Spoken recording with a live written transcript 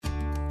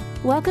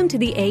Welcome to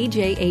the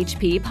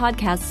AJHP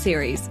podcast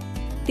series.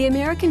 The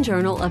American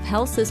Journal of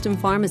Health System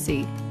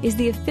Pharmacy is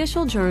the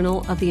official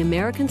journal of the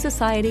American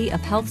Society of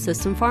Health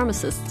System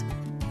Pharmacists,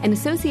 an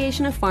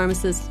association of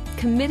pharmacists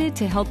committed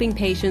to helping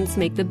patients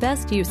make the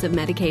best use of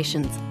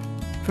medications.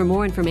 For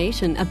more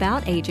information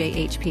about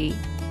AJHP,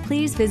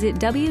 please visit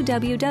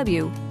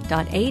www.ajhp.org.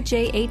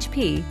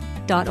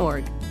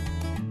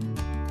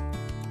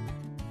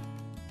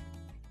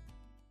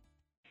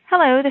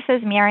 Hello, this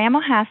is Miriam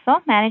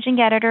O'Hassel, Managing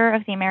Editor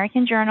of the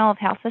American Journal of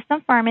Health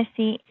System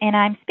Pharmacy, and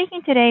I'm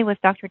speaking today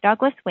with Dr.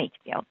 Douglas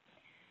Wakefield.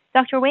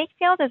 Dr.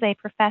 Wakefield is a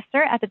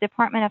professor at the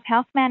Department of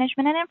Health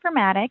Management and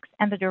Informatics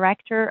and the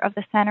director of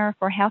the Center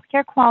for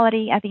Healthcare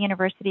Quality at the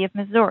University of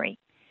Missouri.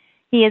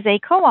 He is a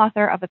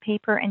co-author of a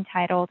paper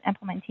entitled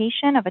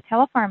Implementation of a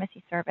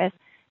Telepharmacy Service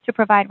to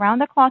Provide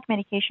Round-the-Clock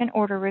Medication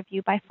Order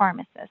Review by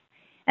Pharmacists,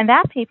 and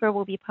that paper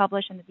will be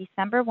published in the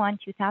December 1,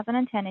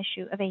 2010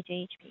 issue of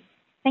AJHP.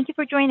 Thank you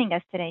for joining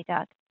us today,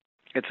 Doug.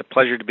 It's a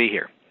pleasure to be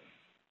here.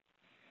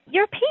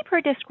 Your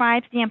paper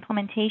describes the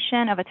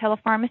implementation of a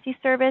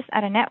telepharmacy service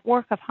at a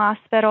network of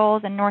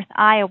hospitals in North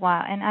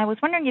Iowa, and I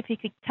was wondering if you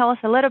could tell us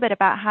a little bit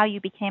about how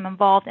you became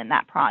involved in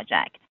that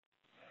project.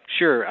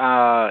 Sure.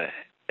 A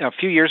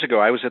few years ago,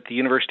 I was at the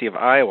University of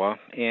Iowa,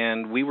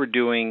 and we were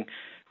doing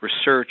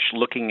research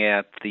looking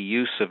at the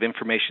use of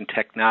information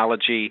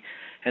technology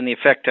and the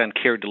effect on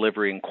care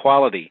delivery and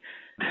quality.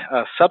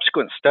 A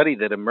subsequent study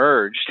that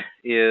emerged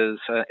is,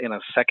 in a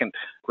second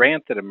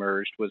grant that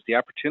emerged, was the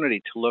opportunity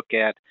to look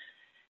at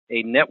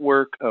a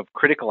network of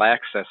critical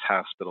access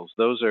hospitals.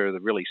 Those are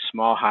the really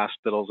small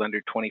hospitals,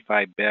 under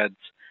 25 beds,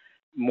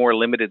 more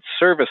limited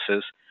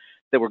services,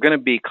 that were going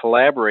to be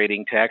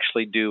collaborating to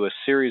actually do a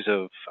series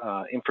of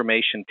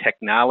information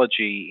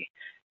technology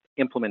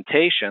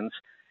implementations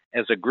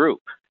as a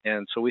group.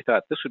 And so we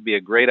thought this would be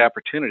a great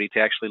opportunity to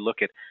actually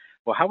look at,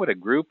 well, how would a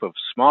group of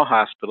small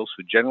hospitals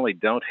who generally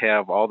don't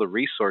have all the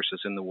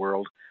resources in the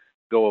world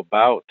go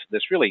about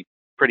this really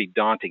pretty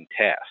daunting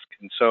task?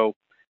 And so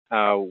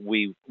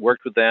we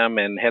worked with them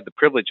and had the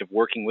privilege of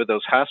working with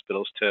those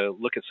hospitals to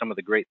look at some of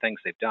the great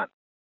things they've done.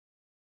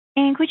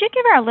 And could you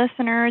give our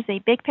listeners a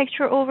big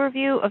picture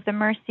overview of the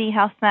Mercy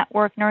Health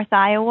Network North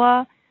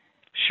Iowa?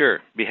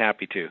 Sure, be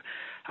happy to.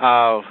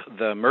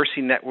 The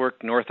Mercy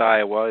Network North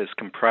Iowa is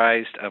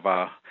comprised of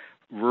a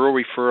rural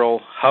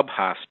referral hub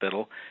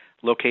hospital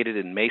located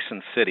in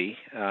Mason City.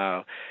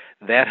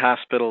 That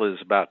hospital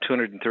is about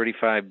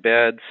 235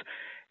 beds.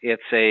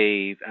 It's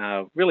a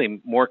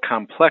really more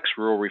complex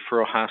rural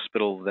referral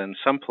hospital than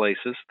some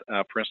places.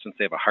 For instance,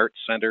 they have a heart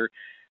center,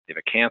 they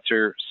have a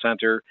cancer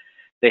center.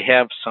 They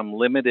have some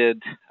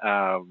limited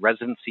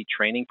residency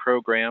training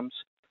programs.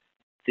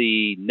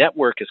 The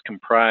network is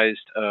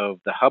comprised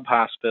of the hub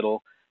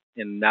hospital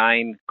and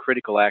 9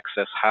 critical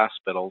access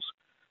hospitals,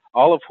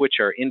 all of which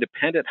are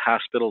independent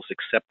hospitals,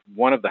 except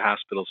one of the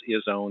hospitals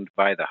is owned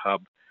by the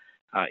hub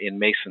in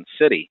Mason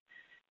City.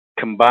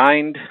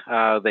 Combined,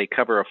 they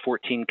cover a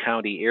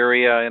 14-county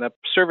area and a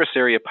service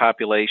area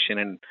population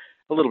in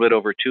a little bit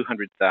over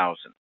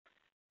 200,000.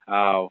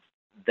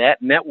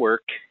 That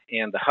network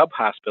and the hub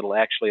hospital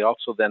actually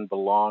also then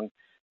belong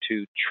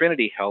to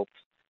Trinity Health,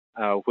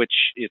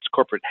 which its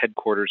corporate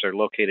headquarters are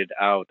located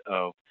out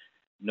of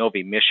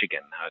Novi,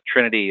 Michigan.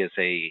 Trinity is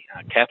a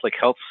Catholic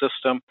health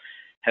system,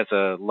 has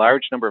a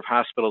large number of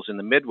hospitals in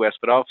the Midwest,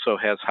 but also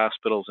has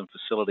hospitals and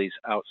facilities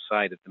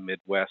outside of the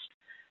Midwest.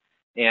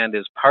 And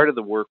as part of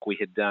the work we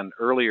had done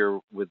earlier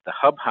with the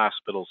hub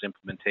hospitals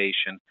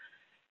implementation,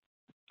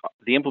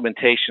 the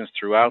implementations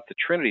throughout the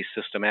Trinity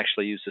system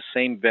actually use the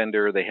same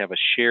vendor. They have a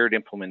shared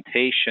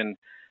implementation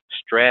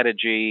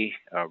strategy,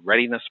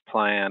 readiness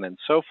plan, and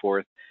so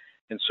forth.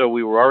 And so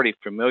we were already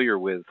familiar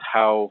with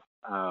how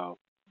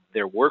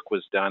their work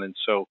was done, and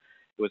so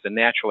it was a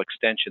natural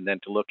extension then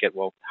to look at,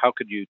 well, how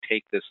could you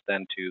take this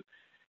then to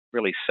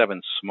really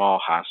 7 small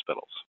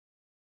hospitals?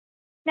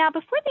 Now,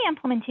 before the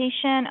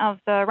implementation of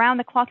the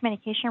round-the-clock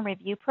medication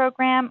review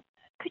program,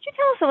 could you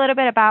tell us a little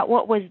bit about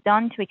what was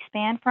done to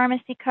expand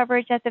pharmacy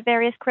coverage at the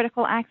various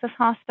critical access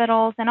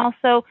hospitals, and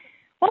also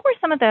what were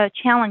some of the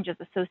challenges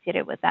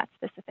associated with that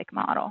specific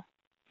model?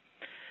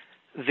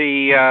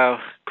 The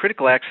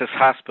critical access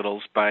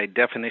hospitals, by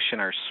definition,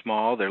 are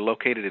small. They're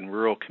located in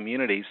rural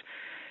communities.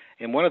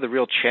 And one of the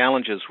real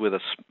challenges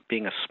with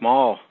being a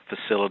small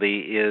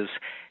facility is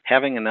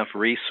having enough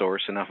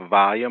resource, enough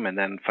volume, and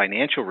then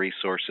financial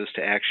resources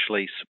to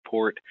actually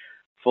support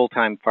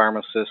full-time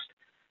pharmacists,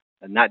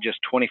 not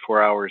just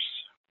 24 hours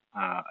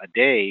a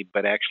day,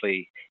 but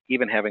actually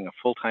even having a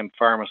full-time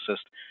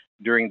pharmacist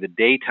during the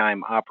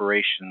daytime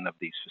operation of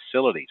these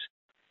facilities.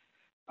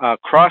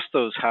 Across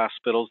those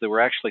hospitals, there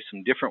were actually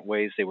some different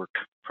ways they were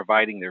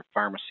providing their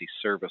pharmacy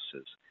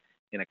services.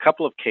 In a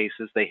couple of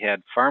cases, they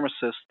had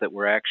pharmacists that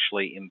were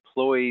actually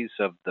employees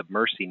of the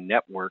Mercy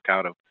Network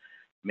out of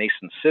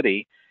Mason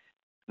City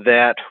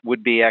that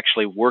would be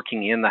actually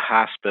working in the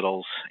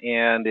hospitals,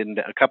 and in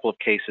a couple of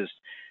cases,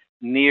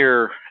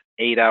 near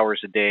 8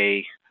 hours a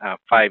day,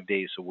 5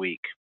 days a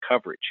week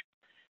coverage.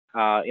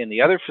 In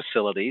the other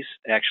facilities,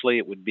 actually,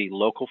 it would be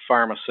local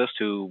pharmacists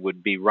who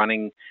would be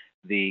running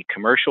the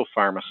commercial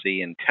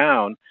pharmacy in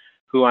town,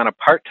 who on a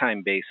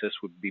part-time basis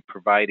would be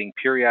providing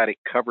periodic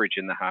coverage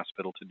in the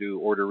hospital to do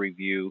order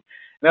review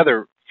and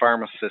other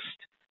pharmacist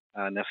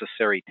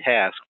necessary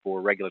tasks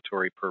for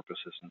regulatory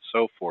purposes and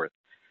so forth.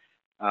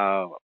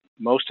 Uh,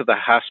 Most of the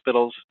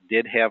hospitals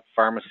did have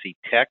pharmacy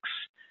techs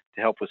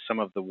to help with some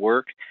of the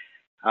work,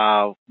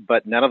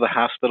 but none of the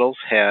hospitals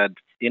had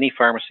any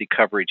pharmacy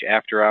coverage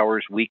after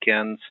hours,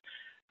 weekends,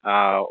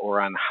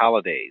 or on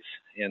holidays.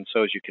 And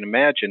so, as you can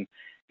imagine,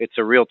 it's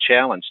a real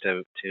challenge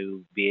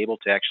to be able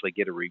to actually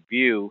get a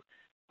review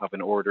of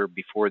an order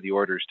before the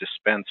order is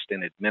dispensed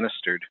and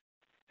administered.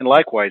 And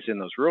likewise, in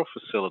those rural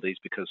facilities,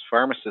 because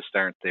pharmacists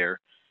aren't there,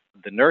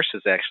 the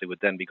nurses actually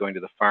would then be going to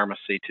the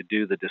pharmacy to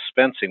do the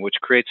dispensing,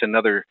 which creates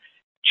another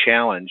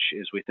challenge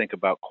as we think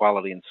about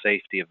quality and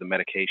safety of the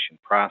medication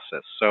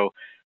process. So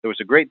there was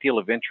a great deal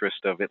of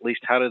interest of at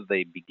least how did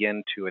they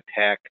begin to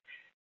attack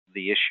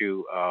the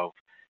issue of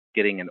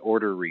getting an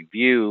order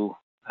review,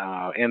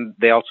 and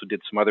they also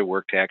did some other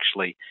work to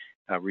actually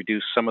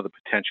reduce some of the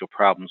potential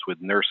problems with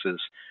nurses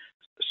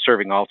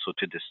serving also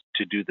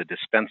to do the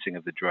dispensing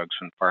of the drugs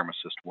when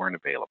pharmacists weren't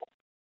available.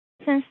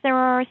 Since there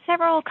are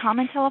several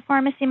common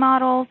telepharmacy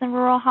models in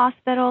rural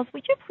hospitals,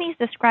 would you please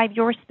describe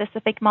your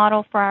specific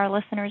model for our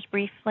listeners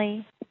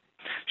briefly?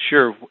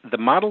 Sure. The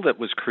model that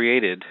was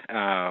created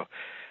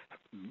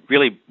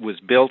really was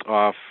built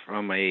off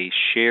from a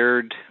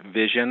shared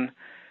vision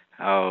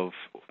of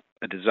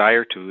a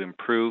desire to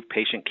improve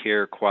patient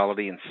care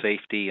quality and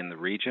safety in the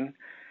region,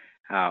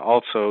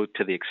 also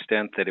to the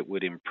extent that it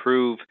would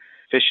improve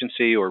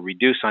efficiency or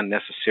reduce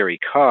unnecessary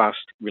cost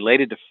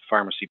related to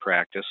pharmacy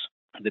practice.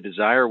 The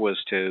desire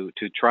was to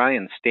try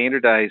and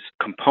standardize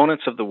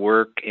components of the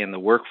work and the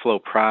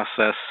workflow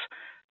process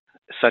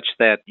such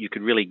that you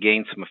could really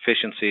gain some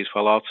efficiencies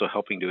while also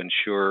helping to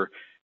ensure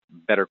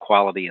better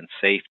quality and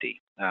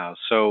safety.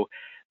 So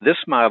this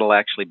model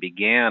actually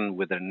began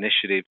with an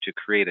initiative to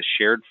create a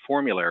shared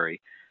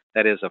formulary,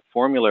 that is a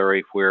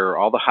formulary where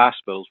all the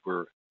hospitals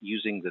were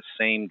using the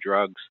same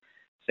drugs,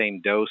 same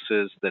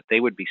doses, that they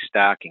would be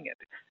stocking it.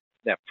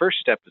 That first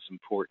step is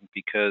important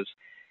because,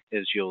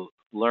 as you'll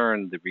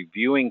learn, the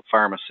reviewing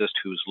pharmacist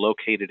who's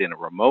located in a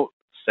remote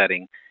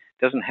setting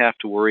doesn't have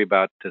to worry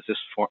about does this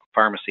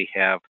pharmacy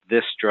have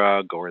this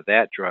drug or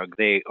that drug.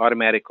 They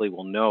automatically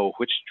will know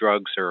which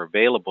drugs are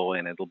available,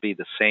 and it'll be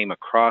the same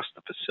across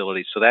the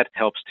facility. So that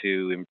helps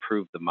to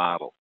improve the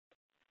model.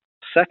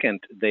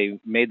 Second, they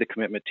made the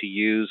commitment to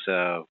use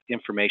an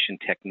information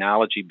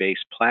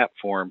technology-based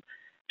platform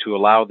to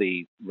allow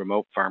the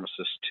remote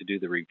pharmacist to do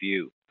the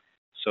review.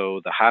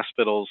 So the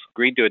hospitals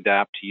agreed to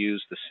adopt to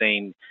use the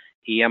same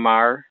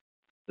EMR,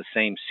 the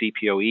same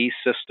CPOE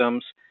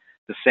systems,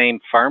 the same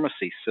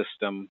pharmacy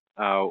system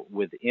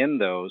within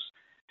those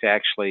to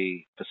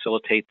actually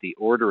facilitate the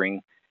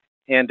ordering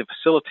and to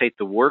facilitate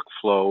the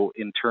workflow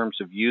in terms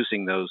of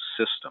using those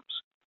systems.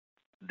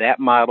 That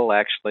model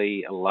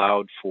actually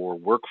allowed for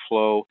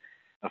workflow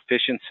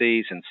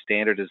efficiencies and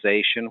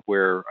standardization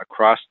where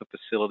across the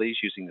facilities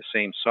using the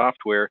same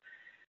software,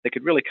 they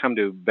could really come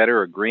to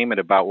better agreement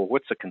about, well,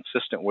 what's a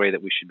consistent way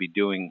that we should be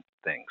doing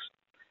things.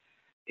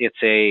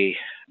 It's a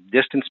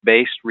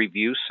distance-based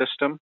review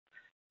system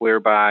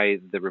whereby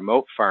the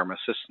remote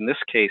pharmacists, in this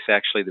case,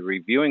 actually the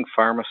reviewing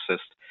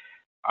pharmacists,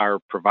 are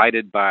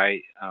provided by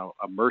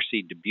a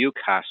Mercy Dubuque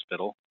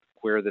hospital,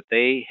 where that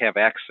they have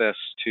access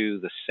to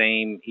the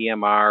same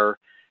EMR,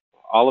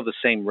 all of the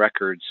same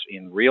records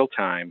in real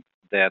time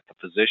that the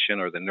physician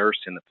or the nurse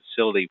in the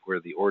facility where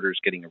the order is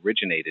getting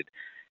originated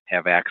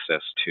have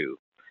access to.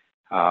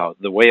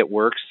 The way it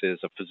works is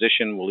a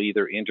physician will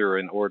either enter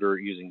an order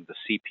using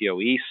the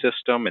CPOE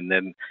system, and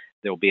then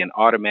there'll be an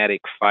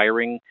automatic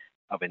firing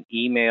of an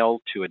email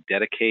to a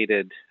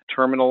dedicated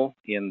terminal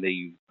in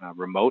the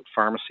remote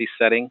pharmacy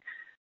setting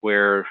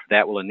where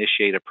that will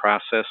initiate a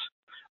process.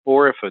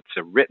 Or if it's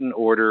a written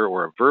order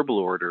or a verbal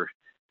order,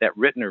 that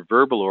written or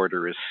verbal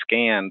order is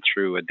scanned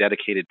through a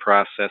dedicated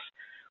process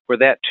where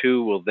that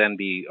too will then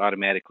be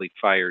automatically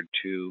fired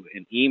to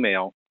an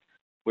email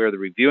where the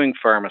reviewing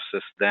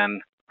pharmacists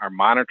then are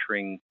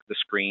monitoring the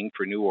screen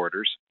for new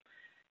orders,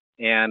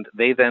 and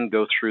they then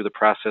go through the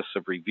process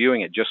of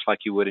reviewing it just like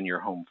you would in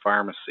your home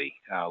pharmacy.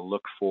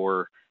 Look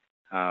for,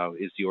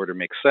 is the order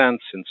make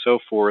sense, and so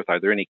forth. Are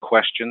there any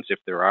questions? If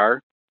there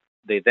are,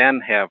 they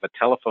then have a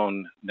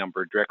telephone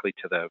number directly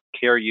to the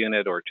care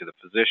unit or to the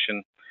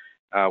physician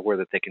where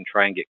that they can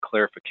try and get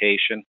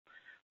clarification.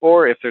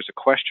 Or if there's a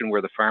question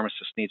where the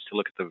pharmacist needs to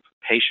look at the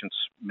patient's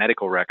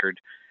medical record,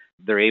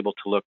 they're able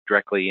to look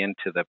directly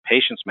into the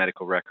patient's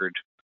medical record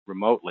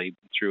remotely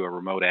through a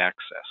remote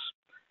access.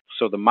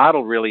 So the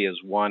model really is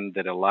one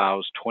that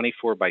allows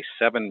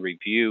 24/7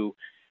 review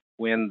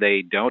when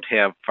they don't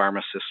have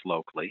pharmacists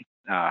locally.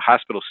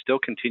 Hospitals still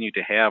continue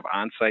to have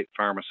on-site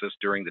pharmacists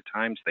during the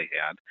times they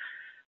had,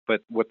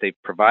 but what they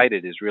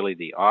provided is really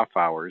the off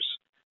hours.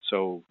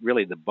 So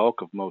really the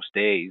bulk of most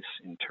days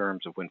in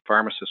terms of when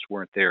pharmacists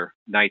weren't there,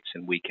 nights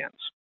and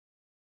weekends.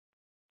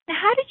 Now,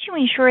 how did you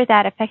ensure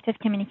that effective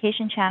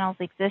communication channels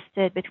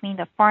existed between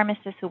the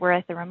pharmacists who were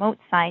at the remote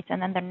sites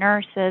and then the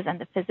nurses and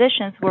the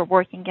physicians who were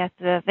working at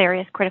the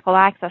various critical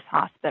access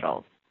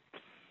hospitals?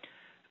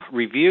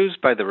 Reviews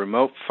by the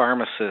remote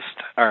pharmacist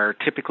are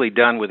typically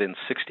done within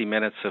 60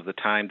 minutes of the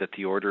time that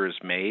the order is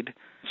made.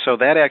 So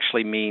that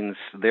actually means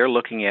they're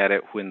looking at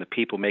it when the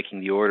people making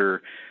the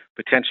order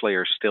potentially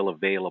are still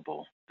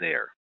available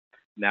there.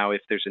 Now,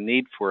 if there's a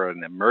need for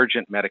an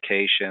emergent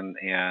medication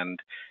and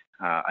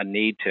a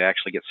need to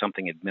actually get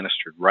something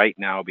administered right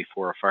now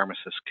before a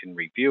pharmacist can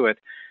review it,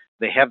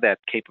 they have that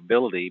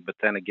capability, but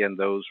then again,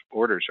 those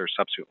orders are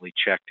subsequently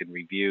checked and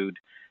reviewed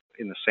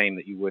in the same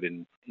that you would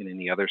in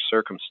any other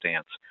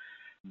circumstance.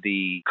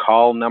 The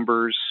call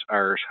numbers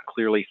are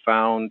clearly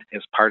found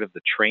as part of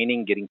the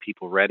training, getting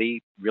people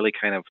ready, really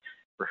kind of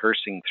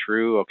rehearsing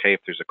through, okay,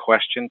 if there's a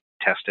question,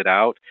 test it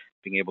out,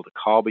 being able to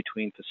call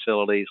between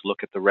facilities,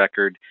 look at the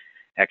record,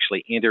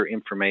 actually enter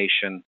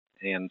information,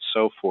 and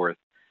so forth.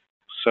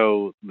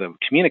 So the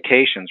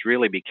communications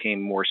really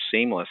became more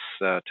seamless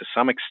to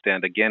some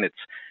extent. Again, it's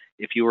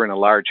if you were in a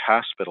large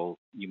hospital,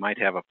 you might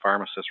have a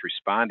pharmacist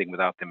responding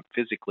without them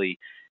physically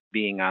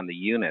being on the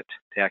unit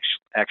to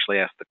actually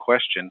ask the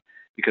question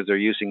because they're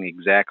using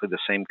exactly the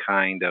same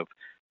kind of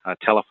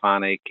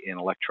telephonic and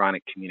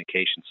electronic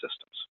communication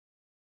systems.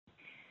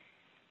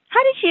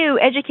 How did you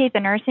educate the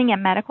nursing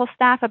and medical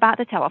staff about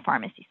the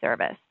telepharmacy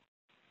service?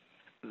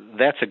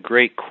 That's a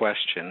great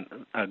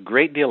question. A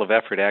great deal of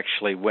effort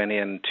actually went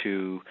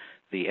into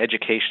the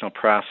educational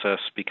process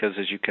because,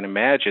 as you can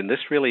imagine,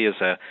 this really is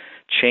a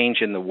change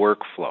in the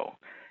workflow.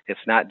 It's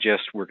not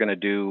just we're going to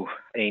do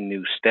a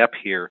new step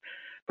here,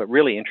 but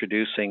really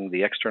introducing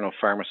the external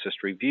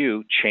pharmacist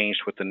review changed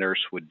what the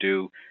nurse would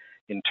do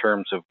in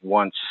terms of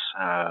once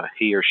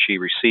he or she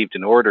received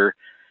an order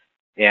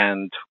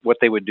and what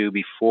they would do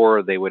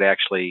before they would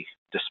actually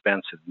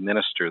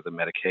administer the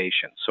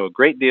medication. So a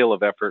great deal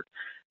of effort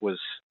was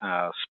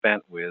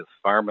spent with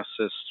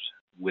pharmacists,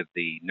 with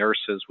the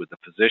nurses, with the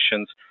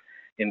physicians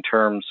in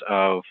terms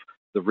of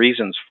the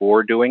reasons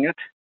for doing it,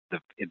 the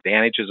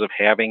advantages of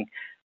having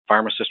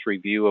pharmacist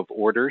review of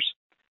orders,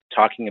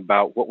 talking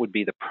about what would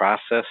be the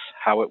process,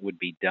 how it would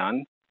be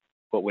done,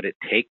 what would it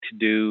take to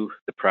do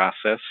the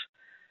process,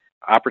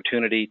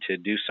 opportunity to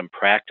do some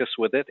practice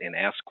with it and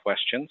ask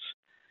questions,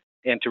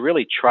 and to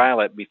really trial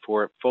it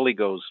before it fully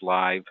goes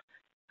live,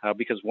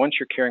 because once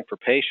you're caring for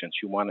patients,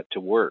 you want it to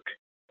work.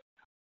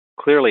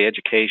 Clearly,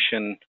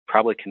 education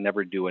probably can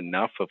never do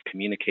enough of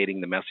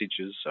communicating the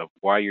messages of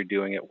why you're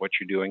doing it, what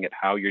you're doing it,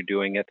 how you're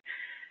doing it,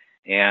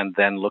 and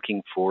then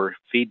looking for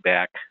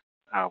feedback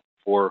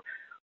for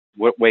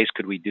what ways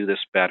could we do this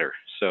better.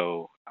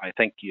 So I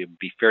think it'd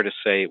be fair to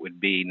say it would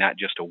be not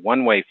just a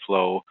one-way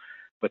flow,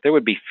 but there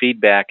would be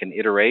feedback and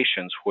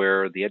iterations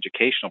where the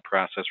educational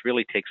process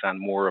really takes on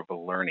more of a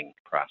learning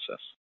process.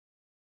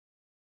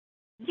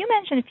 You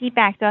mentioned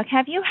feedback, Doug.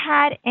 Have you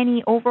had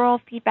any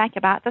overall feedback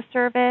about the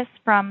service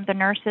from the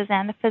nurses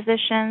and the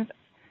physicians?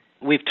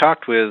 We've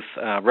talked with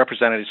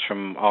representatives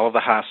from all of the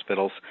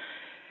hospitals,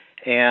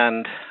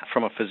 and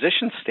from a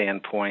physician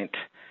standpoint,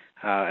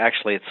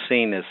 actually it's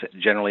seen as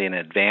generally an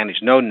advantage.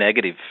 No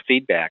negative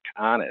feedback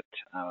on it.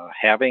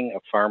 Having a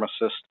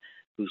pharmacist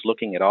who's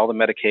looking at all the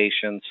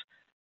medications,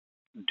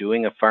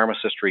 doing a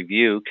pharmacist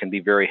review can be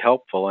very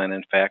helpful, and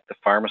in fact, the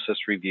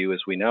pharmacist review, as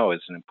we know,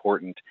 is an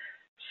important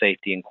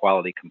safety and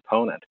quality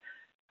component.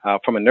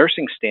 From a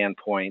nursing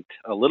standpoint,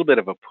 a little bit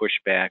of a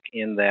pushback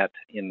in that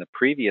in the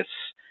previous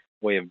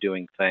way of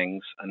doing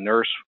things, a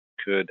nurse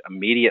could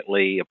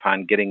immediately,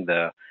 upon getting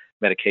the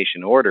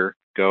medication order,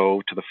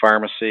 go to the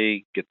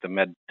pharmacy, get the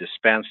med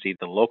dispensed. Either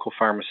the local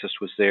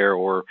pharmacist was there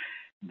or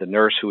the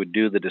nurse who would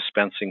do the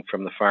dispensing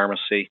from the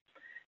pharmacy,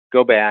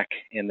 go back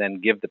and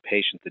then give the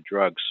patient the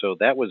drug. So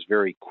that was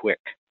very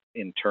quick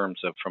in terms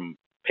of from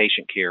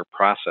patient care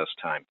process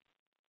time.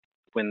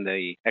 When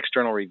the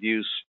external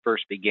reviews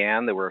first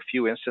began, there were a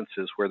few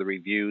instances where the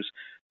reviews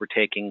were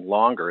taking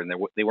longer and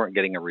they weren't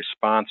getting a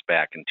response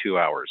back in 2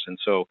 hours. And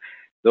so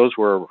those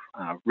were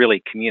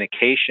really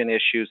communication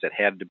issues that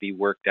had to be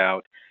worked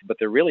out. But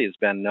there really has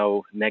been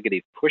no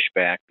negative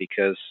pushback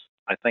because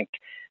I think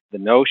the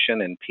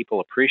notion and people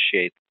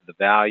appreciate the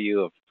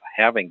value of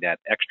having that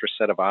extra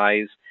set of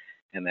eyes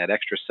and that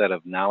extra set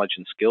of knowledge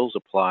and skills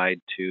applied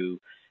to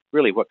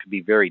really what could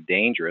be very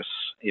dangerous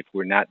if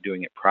we're not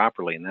doing it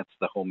properly, and that's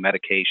the whole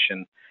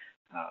medication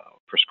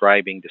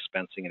prescribing,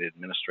 dispensing, and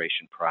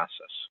administration process.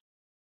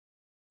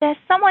 As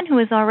someone who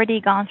has already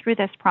gone through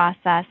this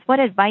process, what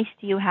advice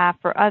do you have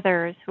for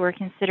others who are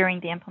considering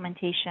the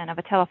implementation of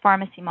a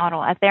telepharmacy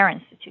model at their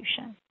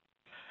institution?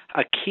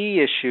 A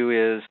key issue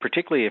is,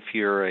 particularly if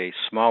you're a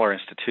smaller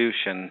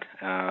institution,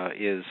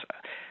 is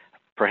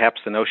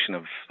perhaps the notion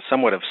of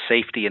somewhat of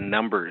safety in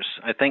numbers.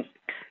 I think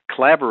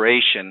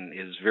collaboration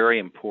is very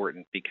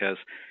important because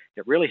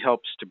it really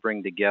helps to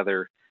bring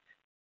together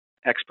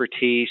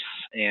expertise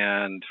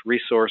and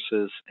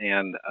resources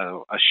and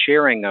a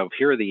sharing of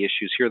here are the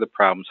issues, here are the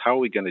problems, how are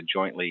we going to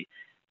jointly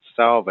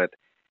solve it?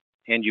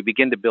 And you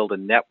begin to build a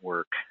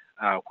network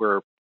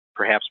where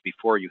perhaps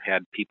before you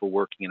had people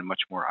working in a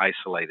much more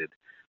isolated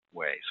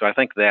way. So I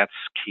think that's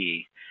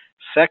key.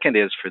 Second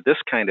is, for this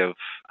kind of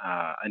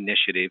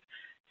initiative,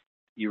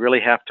 you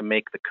really have to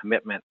make the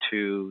commitment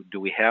to, do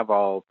we have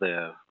all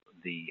the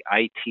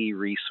IT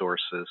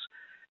resources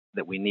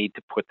that we need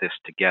to put this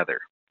together?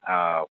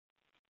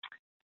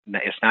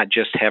 It's not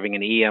just having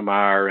an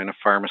EMR and a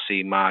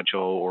pharmacy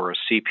module or a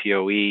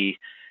CPOE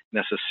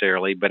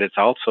necessarily, but it's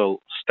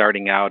also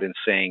starting out and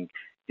saying,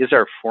 is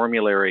our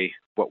formulary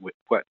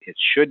what it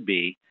should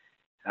be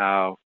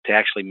to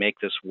actually make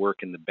this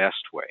work in the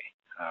best way?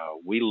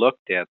 We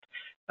looked at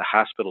the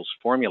hospital's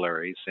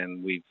formularies,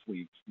 and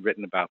we've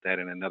written about that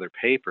in another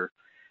paper.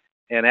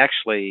 And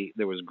actually,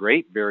 there was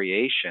great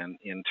variation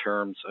in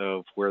terms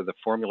of where the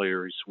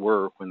formularies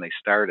were when they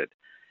started.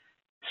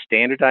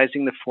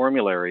 Standardizing the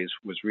formularies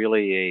was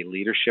really a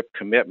leadership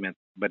commitment,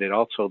 but it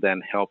also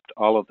then helped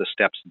all of the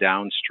steps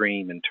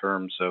downstream in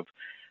terms of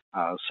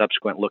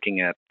subsequent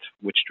looking at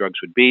which drugs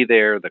would be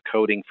there, the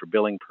coding for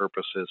billing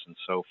purposes, and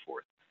so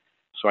forth.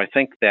 So I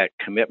think that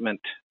commitment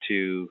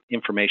to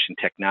information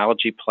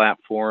technology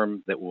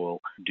platform that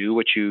will do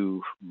what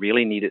you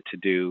really need it to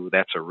do,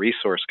 that's a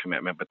resource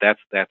commitment, but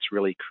that's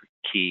really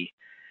key.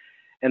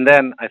 And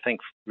then I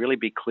think really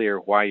be clear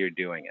why you're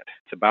doing it.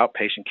 It's about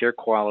patient care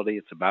quality.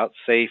 It's about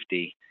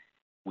safety.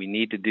 We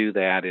need to do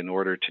that in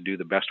order to do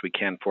the best we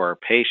can for our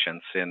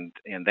patients. And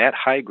that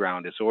high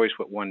ground is always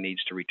what one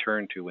needs to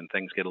return to when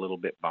things get a little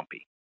bit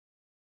bumpy.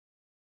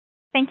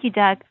 Thank you,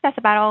 Doug. That's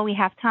about all we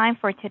have time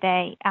for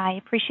today. I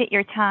appreciate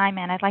your time,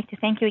 and I'd like to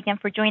thank you again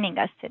for joining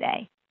us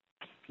today.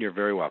 You're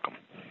very welcome.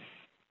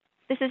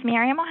 This is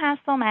Miriam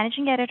O'Hassel,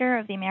 Managing Editor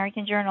of the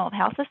American Journal of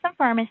Health System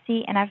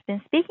Pharmacy, and I've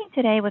been speaking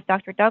today with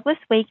Dr. Douglas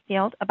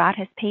Wakefield about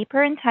his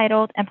paper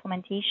entitled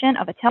Implementation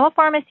of a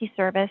Telepharmacy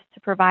Service to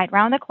Provide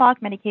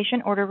Round-the-Clock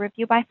Medication Order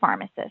Review by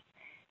Pharmacists.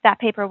 That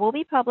paper will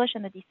be published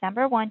in the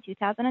December 1,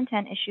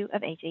 2010 issue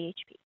of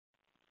AJHP.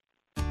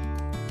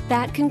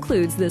 That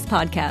concludes this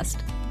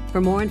podcast. For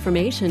more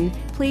information,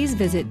 please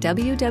visit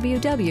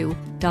www.ajhp.org.